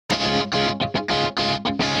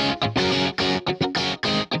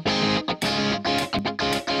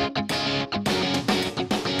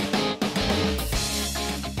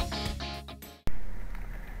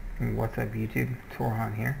What's up YouTube?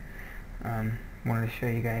 Torhan here. Wanted to show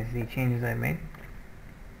you guys the changes I've made.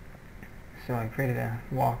 So I created a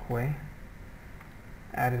walkway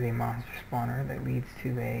out of a monster spawner that leads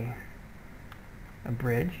to a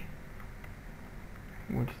bridge,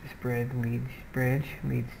 which this bridge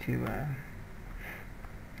leads to a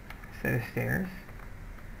set of stairs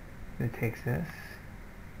that takes us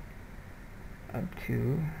up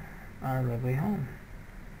to our lovely home,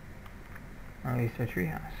 or at least our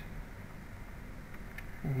treehouse.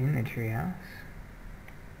 And in the treehouse,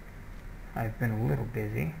 I've been a little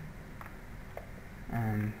busy.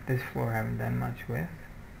 This floor I haven't done much with.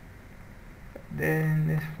 But then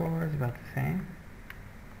this floor is about the same.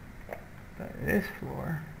 But this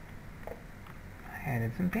floor, I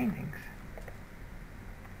added some paintings.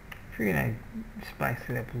 Figured I'd spice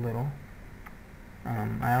it up a little.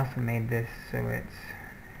 I also made this so it's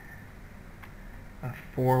a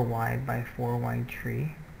 4 wide by 4 wide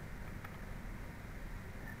tree.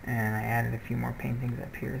 And I added a few more paintings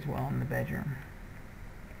up here as well in the bedroom.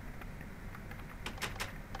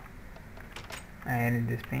 I added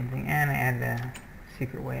this painting and I added a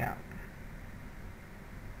secret way out.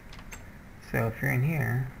 So if you're in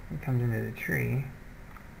here, it comes into the tree,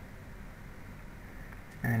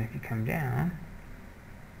 and then if you come down,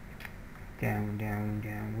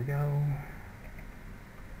 down we go,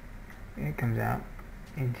 it comes out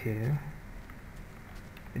into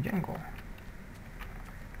the jungle.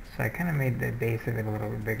 So I kind of made the base of it a little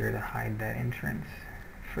bit bigger to hide that entrance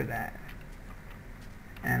for that.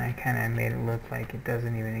 And I kind of made it look like it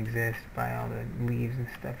doesn't even exist by all the leaves and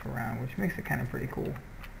stuff around, which makes it kind of pretty cool.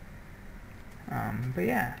 But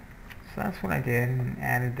yeah, so that's what I did, and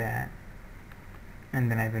added that.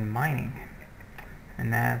 And then I've been mining.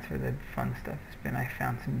 And that's where the fun stuff has been. I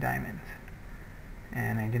found some diamonds.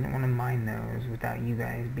 And I didn't want to mine those without you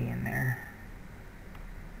guys being there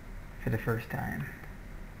for the first time.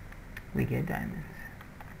 We get diamonds.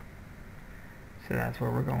 So that's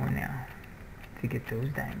where we're going now, to get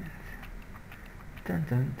those diamonds. Dun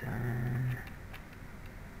dun dun.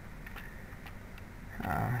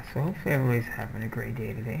 So hopefully everybody's having a great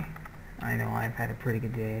day today. I know I've had a pretty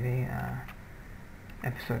good day today.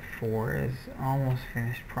 Episode 4 is almost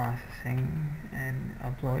finished processing and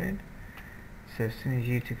uploaded. So as soon as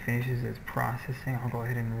YouTube finishes its processing, I'll go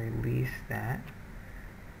ahead and release that.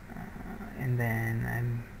 And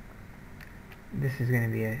then this is going to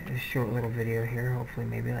be a short little video here, hopefully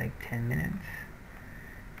maybe like 10 minutes.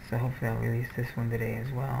 So hopefully I'll release this one today as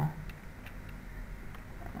well.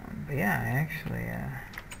 But yeah, I actually have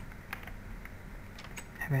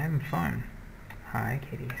been having fun. Hi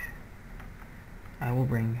kitties. I will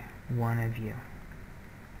bring one of you.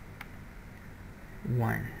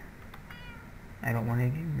 One. I don't want to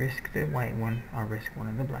risk the white one, I'll risk one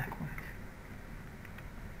of the black ones.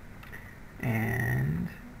 And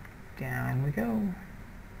down we go.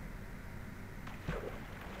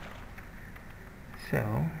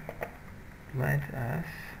 So, let us...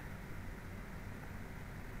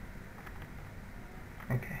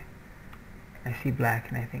 Okay. I see black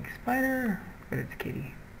and I think spider, but it's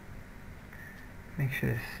kitty. Make sure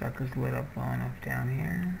this sucker's lit up well enough down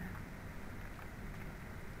here.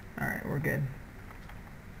 Alright, we're good.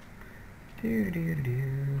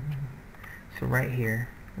 So right here,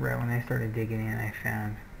 right when I started digging in, I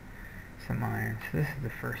found some iron. So this is the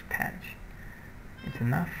first patch. It's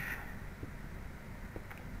enough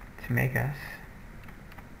to make us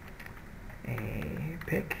a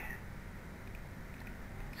pick,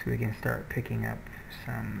 so we can start picking up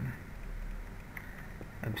some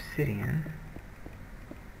obsidian.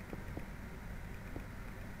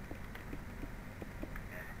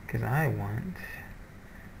 Because I want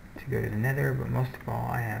to go to the nether, but most of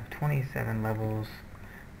all I have 27 levels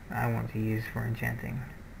I want to use for enchanting.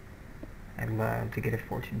 I'd love to get a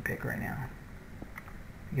fortune pick right now,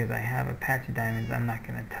 because I have a patch of diamonds I'm not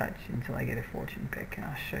going to touch until I get a fortune pick, and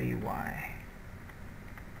I'll show you why.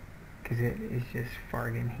 Because it is just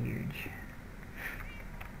fargin' huge.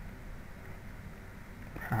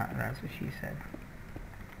 That's what she said.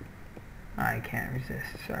 I can't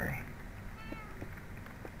resist, sorry.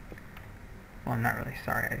 Well, I'm not really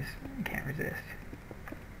sorry, I just can't resist.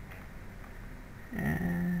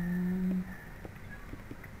 And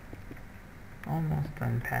almost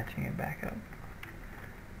done patching it back up.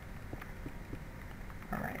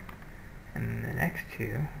 Alright. And the next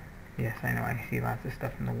two, yes, I know, I see lots of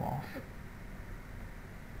stuff in the walls.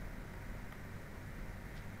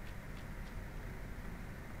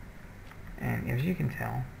 And as you can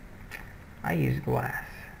tell, I use glass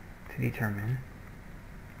to determine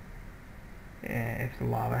if the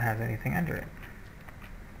lava has anything under it.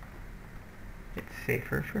 It's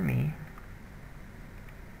safer for me.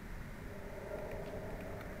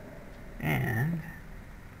 And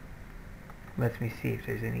lets me see if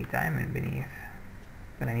there's any diamond beneath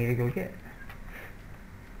that I need to go get.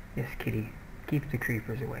 Yes, kitty, keep the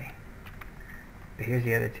creepers away. But here's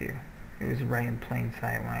the other two. It was right in plain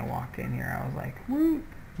sight when I walked in here. I was like, woo,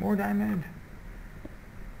 more diamond.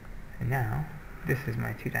 And now, this is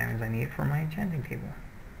my 2 diamonds I need for my enchanting table.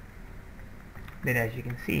 But as you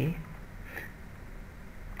can see,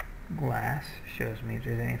 glass shows me if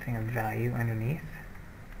there's anything of value underneath.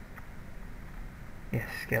 Yes,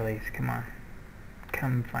 skellies, come on.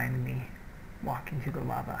 Come find me. Walk into the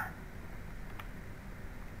lava.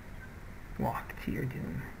 Walk to your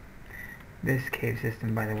doom. This cave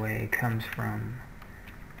system, by the way, comes from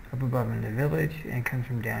up above in the village and comes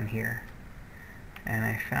from down here. And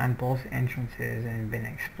I found both entrances and been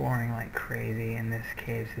exploring like crazy, and this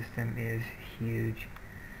cave system is huge.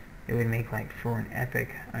 It would make like for an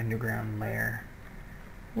epic underground lair,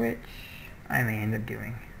 which I may end up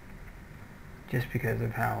doing. Just because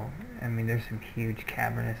of how, I mean, there's some huge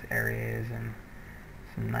cavernous areas and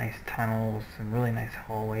some nice tunnels, some really nice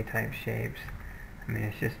hallway type shapes. I mean,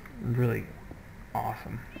 it's just really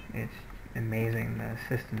awesome. It's amazing the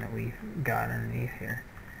system that we've got underneath here.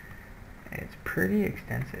 It's pretty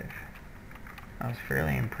extensive. I was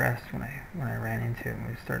fairly impressed when I ran into it and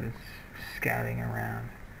we started scouting around.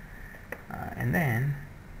 And then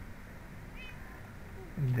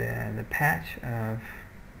the patch of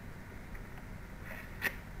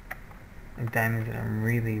diamonds that I'm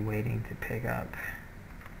really waiting to pick up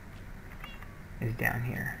is down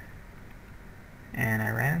here. And I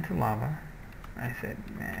ran into lava. I said,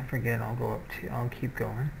 man, forget it, I'll keep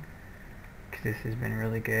going, because this has been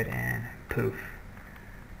really good. And poof,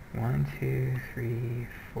 1, 2, 3,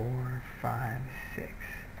 4, 5,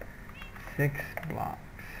 6 blocks.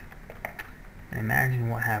 And imagine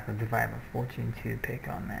what happens if I have a fortune 2 pick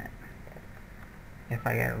on that. If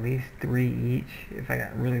I got at least 3 each, if I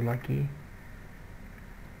got really lucky,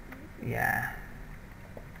 yeah,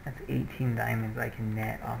 that's 18 diamonds I can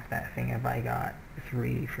net off that thing if I got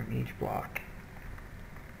 3 from each block.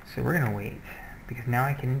 So we're gonna wait, because now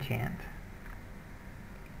I can enchant.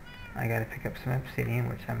 I gotta pick up some obsidian,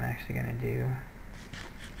 which I'm actually gonna do.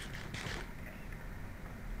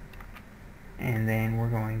 And then we're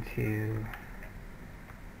going to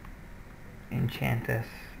enchant us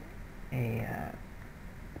a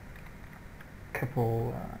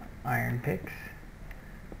couple iron picks.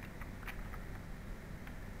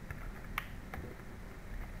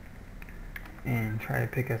 And try to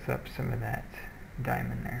pick us up some of that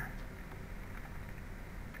diamond there.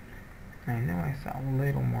 I know I saw a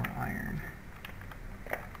little more iron.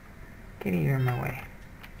 Kitty, you're in my way.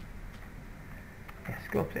 Yes,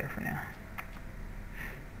 go up there for now.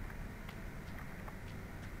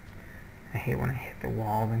 I hate when I hit the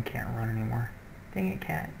wall and can't run anymore. Dang it,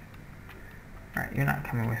 cat. Alright, you're not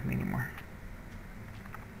coming with me anymore.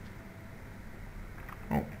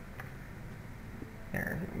 Oh.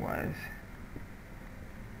 There it was.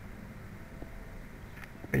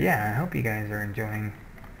 But yeah, I hope you guys are enjoying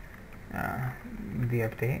the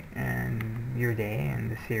update and your day and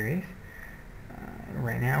the series.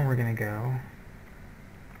 Right now we're going to go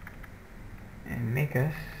and make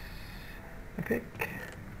us a pick.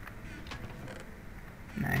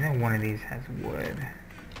 Now, I know one of these has wood.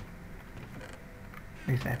 At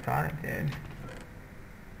least I thought it did.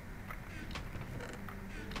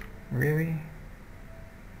 Really?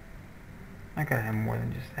 I gotta have more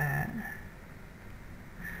than just that.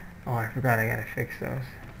 Oh, I forgot I gotta fix those.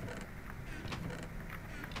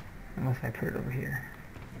 Unless I put it over here.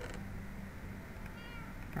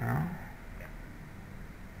 Well,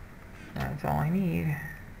 that's all I need.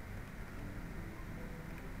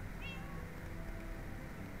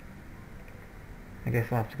 I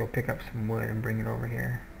guess I'll have to go pick up some wood and bring it over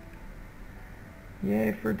here.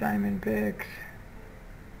 Yay for diamond picks!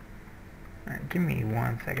 Alright, give me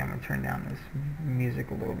 1 second. I'm going to turn down this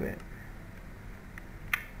music a little bit.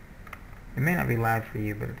 It may not be loud for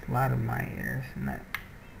you, but it's loud in my ears. And that,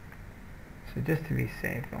 so just to be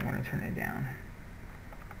safe, I want to turn it down.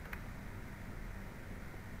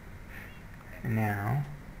 And now,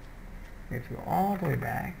 we have to go all the way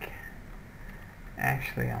back.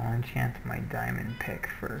 Actually, I'll enchant my diamond pick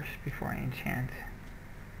first before I enchant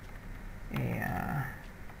an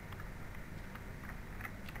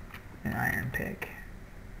iron pick.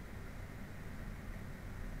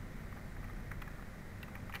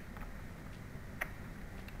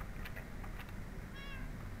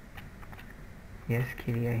 Yes,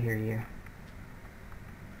 kitty, I hear you.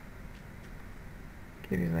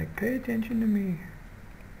 Kitty's like, pay attention to me.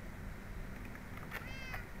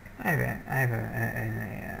 I have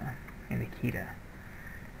an Akita,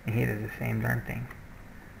 and he does the same darn thing.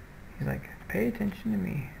 He's like, pay attention to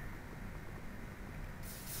me.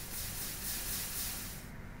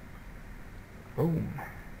 Boom.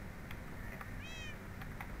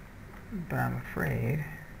 But I'm afraid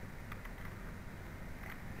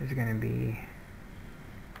there's gonna be...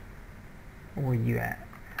 Where you at?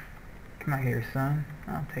 Come out here, son.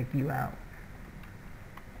 I'll take you out.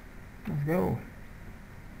 Let's go.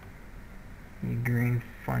 You green,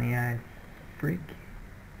 funny-eyed freak.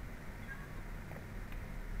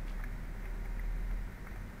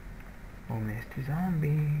 Oh, Mr.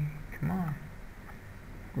 Zombie. Come on.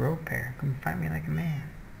 Grow a pair. Come fight me like a man.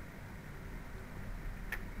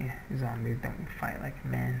 Yeah, zombies don't fight like a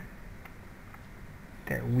man.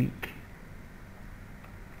 They're weak.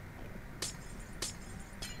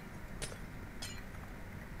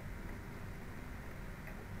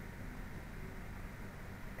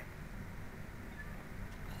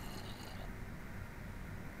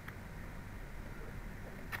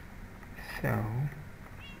 So,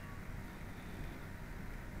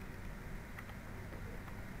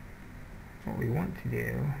 what we want to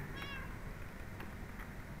do,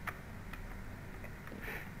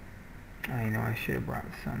 I know I should have brought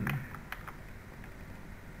some,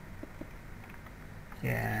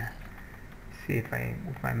 yeah, see if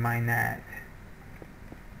I mine that,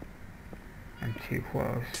 I'm too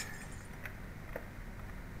close,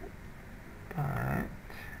 but,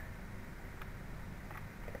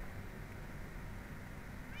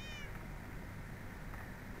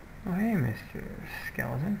 oh hey Mr.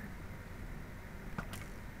 Skeleton,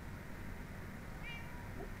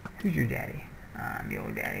 who's your daddy? I'm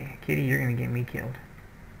your daddy. Kitty, you're gonna get me killed.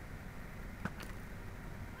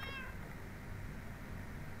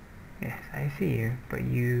 Yes, I see you, but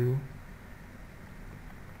you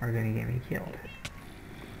are gonna get me killed.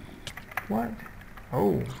 What?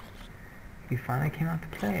 Oh, you finally came out to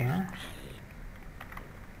play, huh?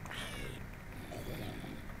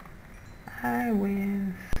 I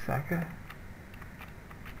win, sucker.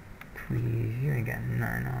 Please, you ain't got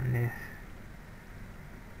nothing on this.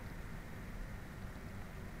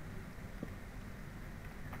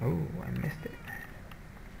 Oh, I missed it.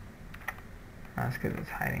 That's because it's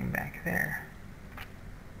hiding back there.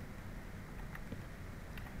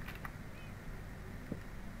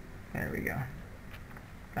 There we go.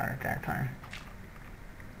 Got it that time.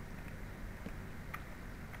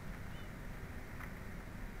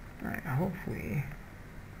 Alright, hopefully...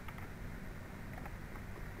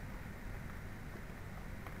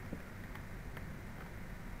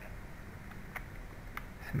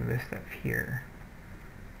 some of this stuff here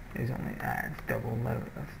is only, it's double load,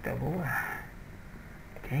 that's double,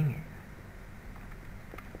 dang it.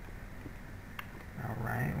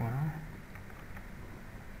 Alright, well.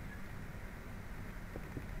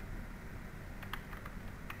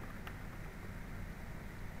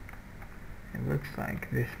 It looks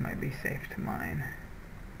like this might be safe to mine.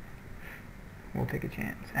 We'll take a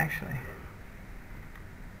chance. Actually,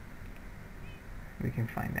 we can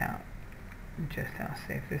find out just how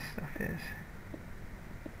safe this stuff is.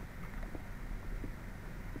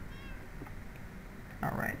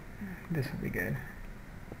 Alright, this will be good.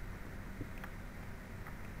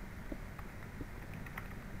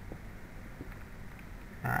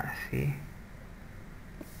 See?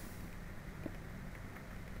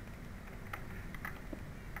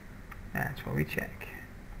 That's what we check.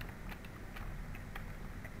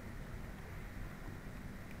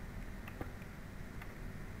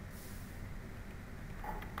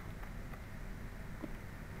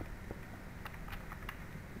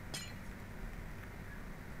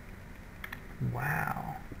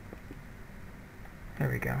 Wow. There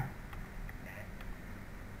we go.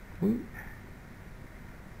 Woot.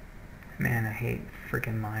 Man, I hate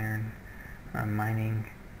freaking mining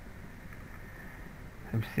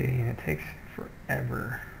obsidian. It takes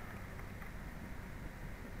forever.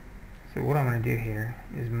 So what I'm going to do here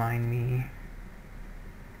is mine me.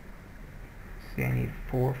 See, I need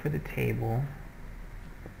 4 for the table.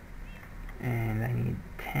 And I need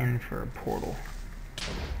 10 for a portal.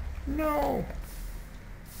 No!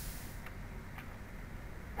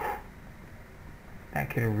 That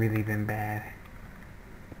could have really been bad.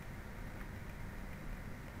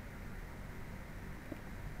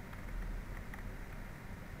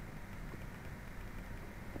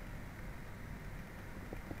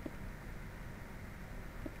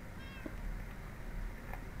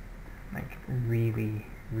 Like, really,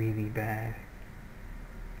 really bad.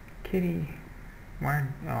 Kitty, why?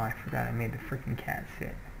 Oh, I forgot I made the freaking cat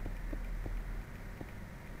sit.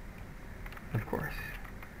 Of course.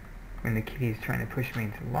 when the kitty's trying to push me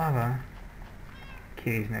into lava,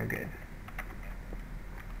 kitty's no good.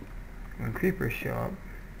 When creepers show up,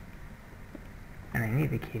 and I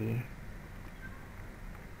need the kitty,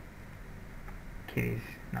 kitty's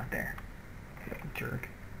not there. Like jerk.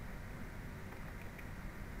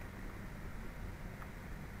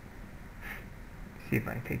 See if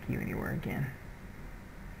I take you anywhere again.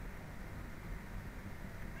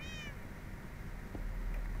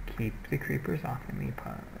 Keep the creepers off of me,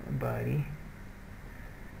 buddy.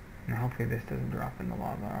 And hopefully this doesn't drop in the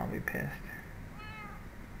lava or I'll be pissed.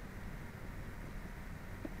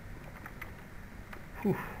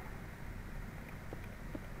 Whew.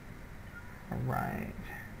 Alright.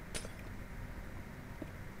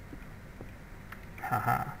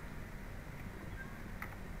 Haha.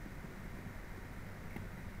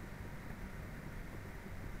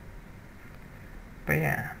 But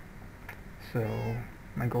yeah. So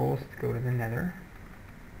my goal is to go to the Nether.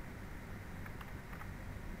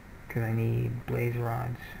 Because I need blaze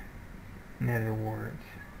rods, nether warts,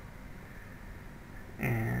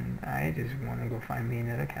 and I just want to go find me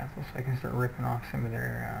another castle so I can start ripping off some of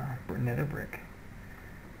their nether brick.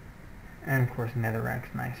 And of course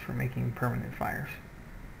netherrack's nice for making permanent fires.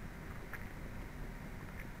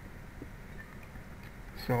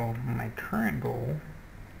 So my current goal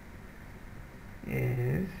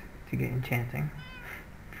is to get enchanting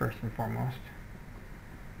first and foremost.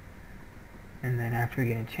 And then after we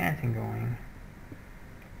get enchanting going,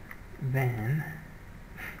 then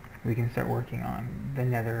we can start working on the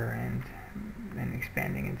nether and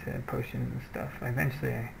expanding into potions and stuff.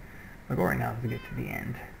 Eventually, my goal right now is to get to the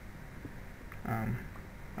end.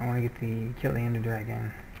 I want to kill the ender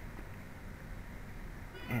dragon,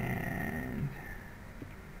 and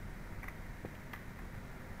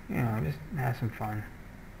just have some fun.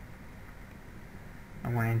 I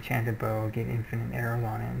want to enchant a bow, get infinite arrows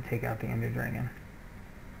on it, and take out the ender dragon.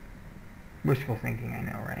 Wishful thinking, I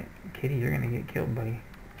know, right? Kitty, you're gonna get killed, buddy.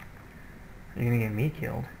 You're gonna get me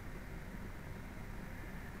killed.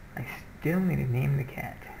 I still need to name the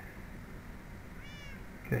cat.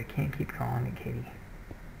 Because I can't keep calling it Kitty.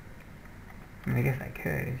 I mean, I guess I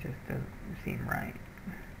could, it just doesn't seem right.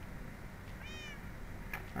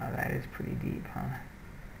 Oh, that is pretty deep, huh?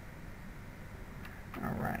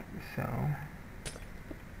 Alright, so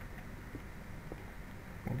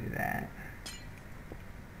we'll do that.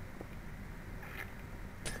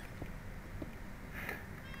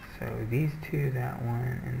 So these two, that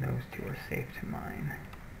one, and those two are safe to mine.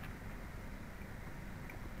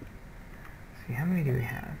 Let's see, how many do we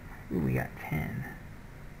have? Ooh, we got 10.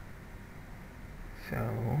 So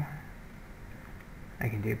I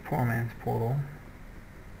can do poor man's portal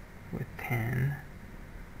with 10,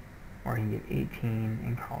 or I can get 18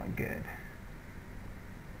 and call it good.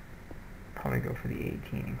 Probably go for the 18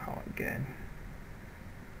 and call it good.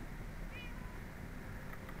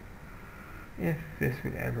 If this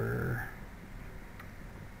would ever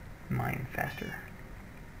mine faster.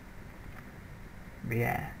 But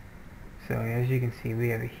yeah, so as you can see, we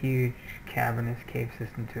have a huge cavernous cave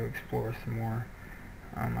system to explore some more.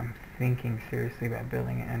 I'm thinking seriously about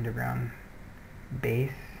building an underground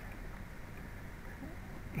base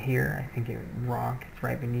here. I think it's rock. It's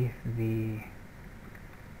right beneath the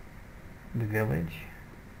village,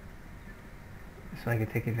 so I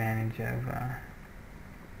could take advantage of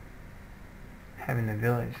having the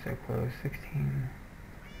village so close. 16.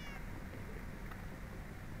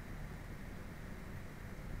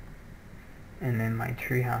 And then my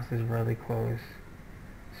tree house is really close,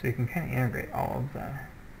 so you can kind of integrate all of the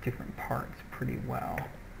different parts pretty well.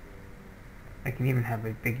 I can even have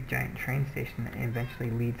a big giant train station that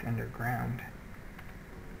eventually leads underground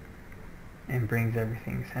and brings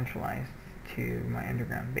everything centralized to my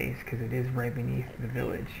underground base, because it is right beneath the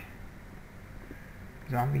village.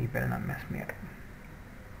 Zombie, you better not mess me up.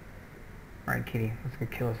 Alright, kitty, let's go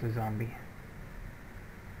kill us a zombie.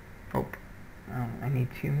 Oh, I need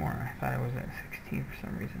 2 more. I thought I was at 16 for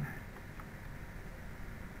some reason.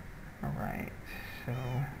 Alright, so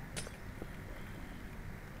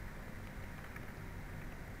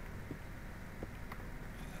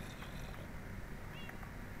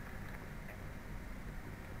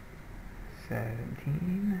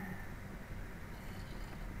 $17.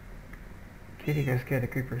 Kitty, go scare the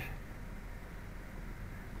creepers.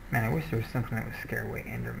 Man, I wish there was something that would scare away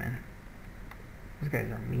Endermen. Those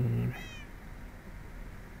guys are mean.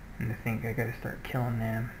 And to think I gotta start killing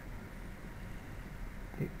them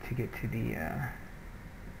to get to the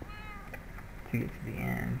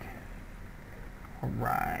end.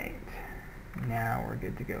 Alright. Now we're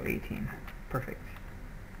good to go. 18. Perfect.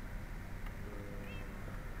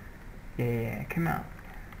 Yeah, come out.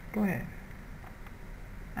 Go ahead.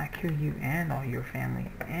 I kill you and all your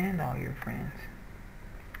family and all your friends.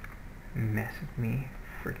 Mess with me,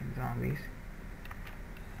 freaking zombies.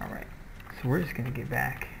 Alright, so we're just gonna get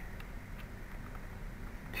back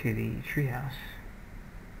to the treehouse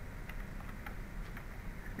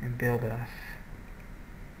and build us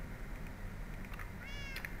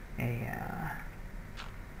a,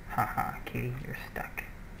 haha, kitty, you're stuck.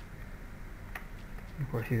 Of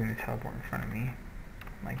course he's gonna teleport in front of me,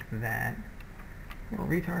 like that. Little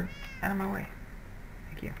retard, out of my way.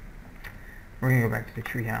 Thank you. We're gonna go back to the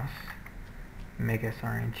treehouse, make us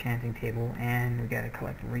our enchanting table, and we gotta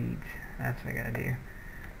collect reeds. That's what I gotta do.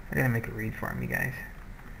 I gotta make a reed farm, you guys,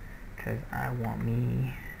 because I want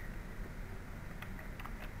me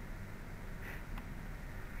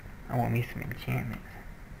some enchantments.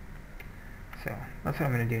 So that's what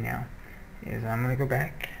I'm gonna do now. Is I'm gonna go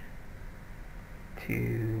back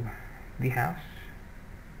to the house,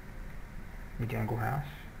 the jungle house.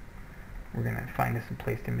 We're gonna find us a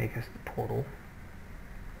place to make us the portal.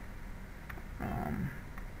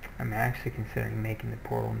 I'm actually considering making the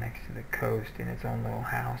portal next to the coast in its own little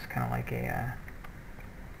house, kind of like a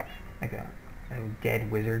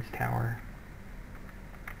dead wizard's tower,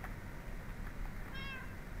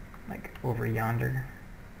 like over yonder.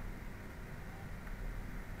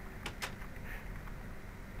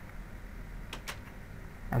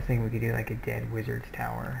 I was thinking we could do like a dead wizard's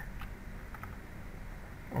tower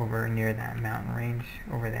over near that mountain range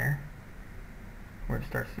over there, where it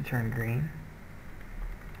starts to turn green.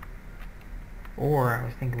 Or I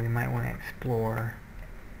was thinking we might want to explore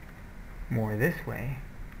more this way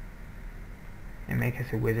and make us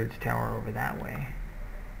a wizard's tower over that way,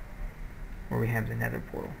 where we have the nether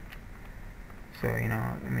portal. So, you know,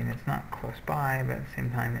 I mean, it's not close by, but at the same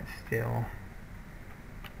time it's still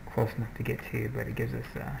close enough to get to, but it gives us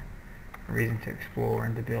a reason to explore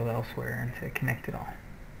and to build elsewhere and to connect it all.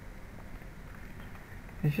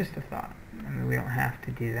 It's just a thought. I mean, we don't have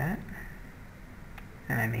to do that,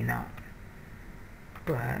 and I may not,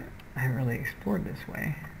 but I haven't really explored this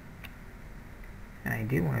way, and I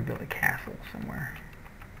do want to build a castle somewhere.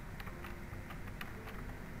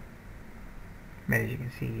 But as you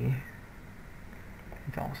can see,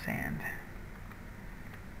 it's all sand.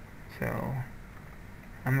 So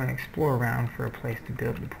I'm going to explore around for a place to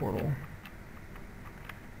build the portal,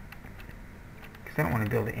 because I don't want to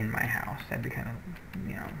build it in my house. That'd be kind of,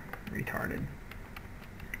 you know, retarded.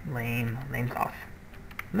 Lame sauce.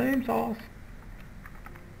 Lame sauce.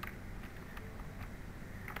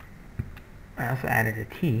 I also added a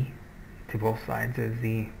T to both sides of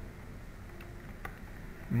the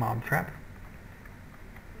mob trap.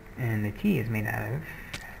 And the T is made out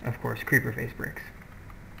of course, creeper face bricks.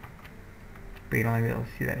 But you'd only be able to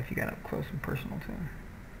see that if you got up close and personal to them.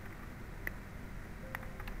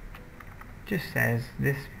 Just says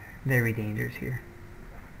this very dangerous here,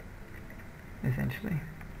 essentially.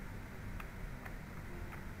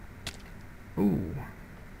 Ooh,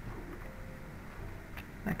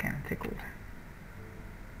 that kind of tickled.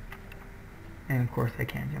 And of course I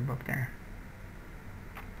can't jump up there.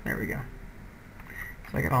 There we go.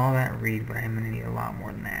 So I got all that reed, but I'm going to need a lot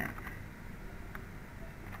more than that.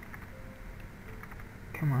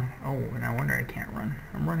 Come on. Oh, and I wonder I can't run.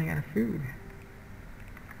 I'm running out of food.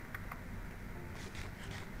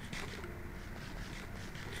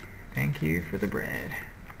 Thank you for the bread.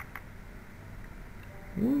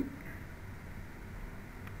 Woot.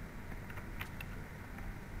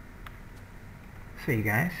 So you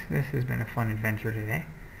guys, this has been a fun adventure today.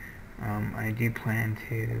 I do plan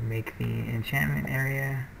to make the enchantment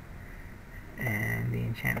area and the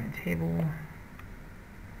enchantment table.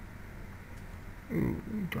 Ooh,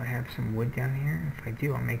 do I have some wood down here? If I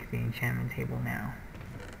do, I'll make the enchantment table now.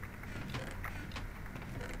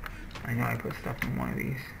 I know I put stuff in one of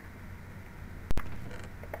these.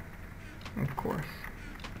 Of course.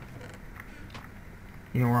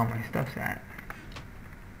 You know where all my stuff's at.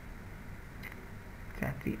 It's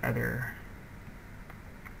at the other...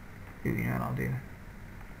 Ooh, you know what I'll do?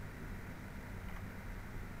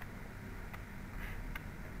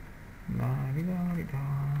 La-di-da-di-da.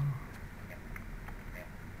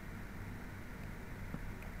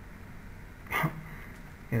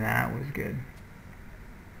 Yeah, that was good.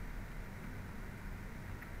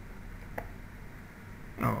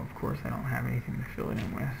 Oh, of course I don't have anything to fill it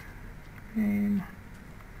in with.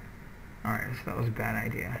 Alright, so that was a bad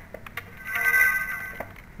idea.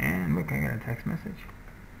 And look, I got a text message.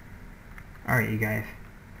 Alright, you guys,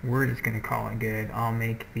 we're just gonna call it good. I'll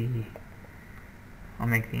make the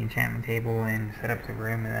enchantment table and set up the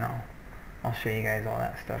room, and then I'll show you guys all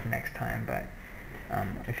that stuff next time. But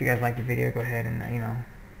if you guys like the video, go ahead and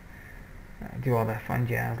do all that fun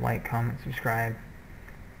jazz, like, comment, subscribe.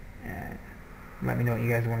 Let me know what you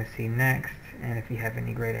guys want to see next, and if you have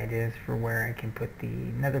any great ideas for where I can put the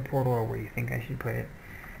nether portal or where you think I should put it,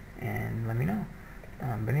 and let me know.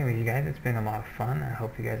 But anyways, you guys, it's been a lot of fun. I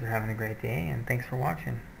hope you guys are having a great day, and thanks for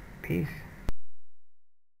watching. Peace.